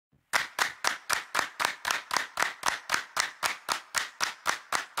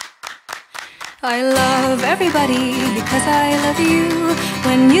I love everybody because I love you.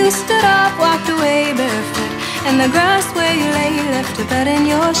 When you stood up, walked away barefoot, and the grass where you lay left a bed in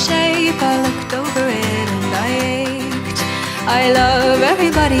your shape. I looked over it and I ached. I love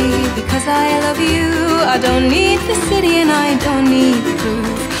everybody because I love you. I don't need the city and I don't need the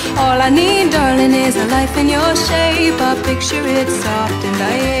proof. All I need, darling, is a life in your shape. I picture it soft and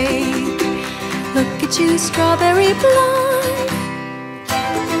I ache. Look at you, strawberry blonde.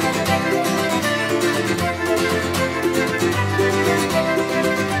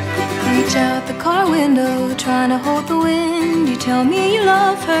 Reach out the car window, trying to hold the wind. You tell me you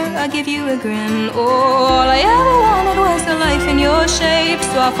love her, I give you a grin. Oh, all I ever wanted was a life in your shape.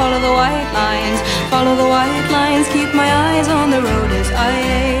 So I follow the white lines, follow the white lines. Keep my eyes on the road as I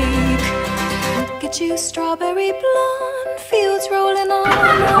ache. Look at you, strawberry blonde, fields rolling on.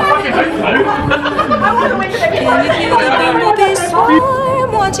 Can you hear the bumblebee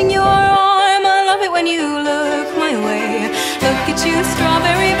swarm watching your arm? I love it when you look my way. Look at you,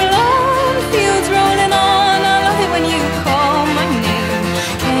 strawberry blonde, fields rolling on. I love it when you call my name.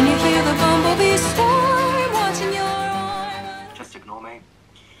 Can you hear the bumblebee swarm watching your arm? Just ignore me.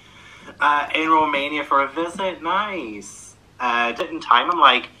 In Romania for a visit, nice. In time, I'm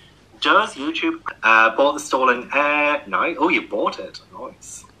like, does YouTube bought the stolen no? Oh, you bought it.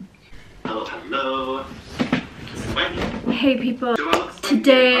 Nice. Hello, hello. Hey people,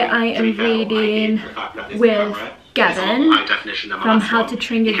 today I am reading with Gavin from How to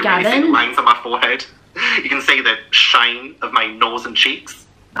Train Your Gavin. You can see the lines on my forehead. You can see the shine of my nose and cheeks.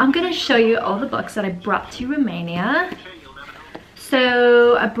 I'm going to show you all the books that I brought to Romania.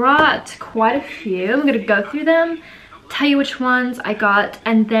 So I brought quite a few. I'm going to go through them, tell you which ones I got,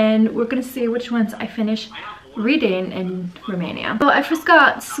 and then we're going to see which ones I finished reading in Romania. So I first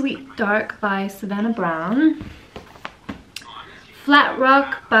got Sweet Dark by Savannah Brown, Flat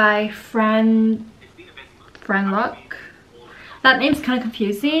Rock by Fran Rock. That name's kind of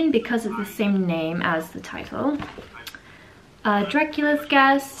confusing because it's the same name as the title. Dracula's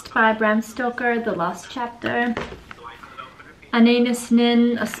Guest by Bram Stoker, The Lost Chapter. Ananis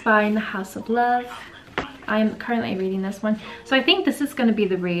Nin, A Spy in the House of Love. I'm currently reading this one, so I think this is going to be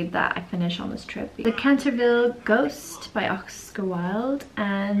the read that I finish on this trip. The Canterville Ghost by Oscar Wilde,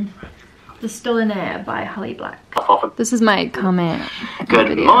 and The Stolen Air by Holly Black. This is my comment.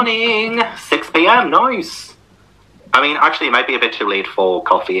 Good morning, 6 p.m, nice. I mean, actually it might be a bit too late for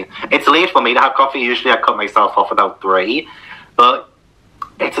coffee. It's late for me to have coffee. Usually I cut myself off about 3, but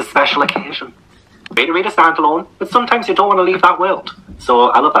it's a special occasion. Way to read a standalone, but sometimes you don't want to leave that world. So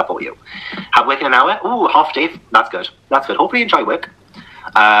I love that for you. Have Wick in an hour? Ooh, half day. That's good. That's good. Hopefully you enjoy Wick.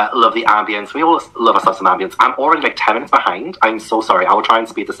 Love the ambience. We always love ourselves some ambience. I'm already like 10 minutes behind. I'm so sorry. I will try and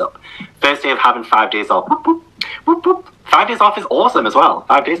speed this up. First day of having 5 days off. Whoop, whoop, whoop, whoop. 5 days off is awesome as well.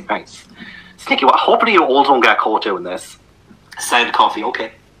 5 days, nice. Sneaky. Well, hopefully you all don't get caught doing this. Send coffee,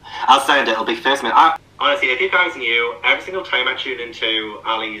 okay. I'll send it. It'll be first minute. Honestly, if you guys knew, every single time I tune into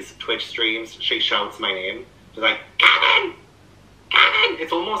Ali's Twitch streams, she shouts my name. She's like, Gavin! Gavin!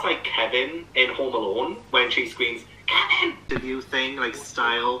 It's almost like Kevin in Home Alone when she screams, Gavin! The new thing, like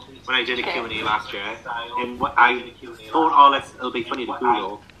style, when I did a Q&A last year, and what I thought, oh, it'll be funny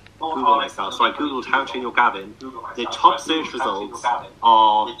to Google myself. So I googled How to Train Your Gavin. The top search results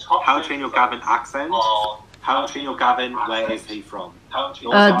are How to Train Your Gavin accent, How to Train Your Gavin, where is he from?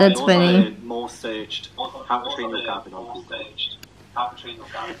 That's funny. More searched How to Train Your Gavin on Google.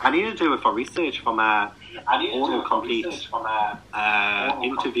 I need to do it for research from autocomplete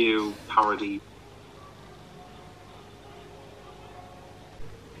interview parody.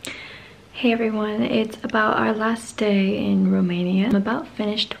 Hey everyone, it's about our last day in Romania. I'm about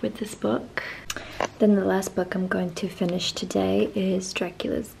finished with this book. Then the last book I'm going to finish today is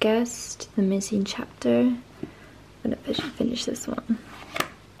Dracula's Guest, The Missing Chapter. I'm gonna finish this one.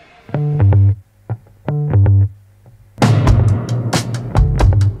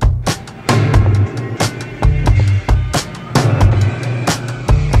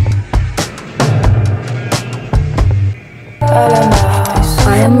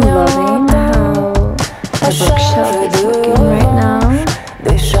 I am loving how the bookshop is looking right now.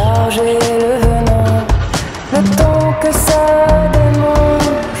 Décharger le venin, le temps que ça démange,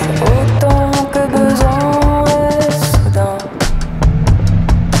 autant que besoin est soudain.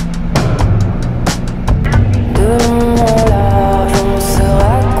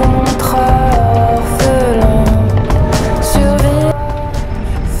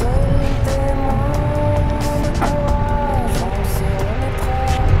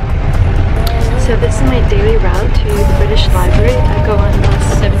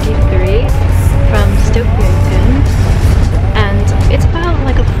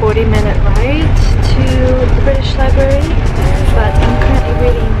 40-minute ride to the British Library, but I'm currently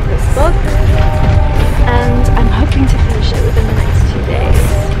reading this book and I'm hoping to finish it within the next 2 days.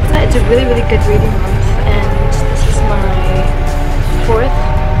 It's a really good reading month and this is my 4th,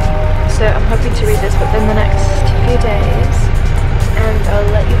 so I'm hoping to read this within the next few days and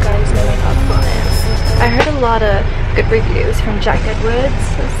I'll let you guys know my thoughts on it. I heard a lot of good reviews from Jackedwards,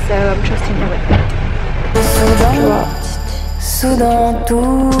 so I'm trusting them with it. Soudain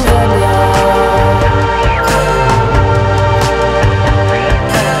tout va bien.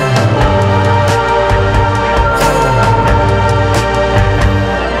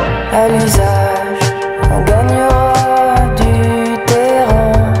 À l'usage, on gagnera du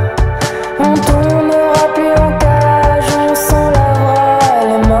terrain. On tournera plus en cage, on s'en lavera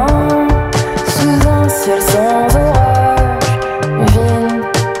les mains. Sous un ciel sans orage, vide,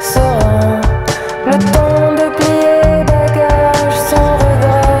 serein. Le temps de plier bagages sans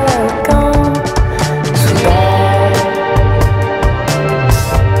regret aucun. Soudain,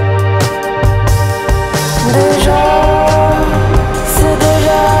 déjà, c'est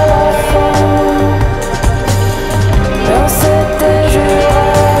déjà la fin. On s'était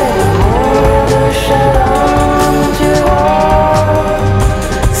juré de mourir de chagrin. Tu vois,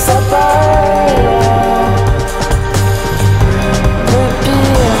 ça paraît loin. Le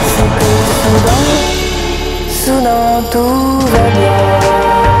pire, c'est que soudain tout va bien.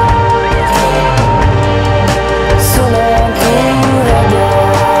 Soudain tout va bien.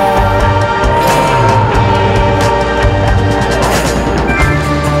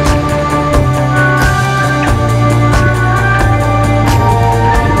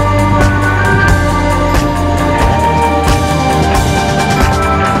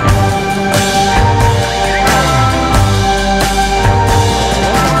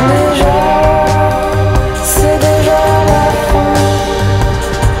 Déjà, c'est déjà la fin.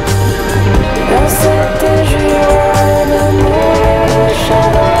 On s'était juré de mourir de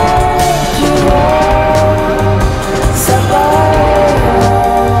chagrin. Tu vois, ça paraît loin.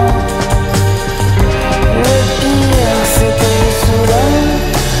 Le pire, c'est que soudain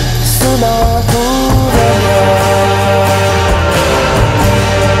tout va bien.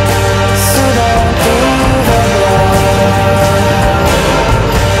 Soudain tout va bien.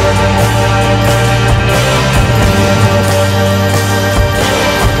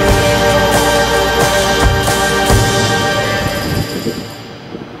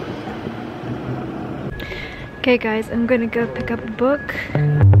 Okay guys, I'm gonna go pick up a book.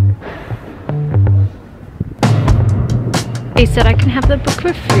 They said I can have the book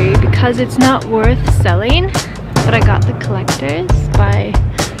for free because it's not worth selling, but I got The Collectors by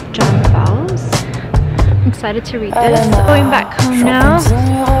John Fowles. I'm excited to read this. Going back home now,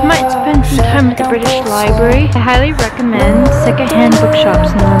 I might spend some time at the British Library. I highly recommend second-hand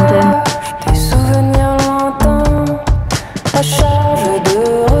bookshops in London. Des souvenirs lointains, à charge de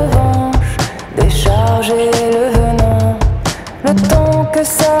revanche, décharger le venin, le temps que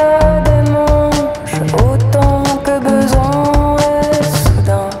ça démange.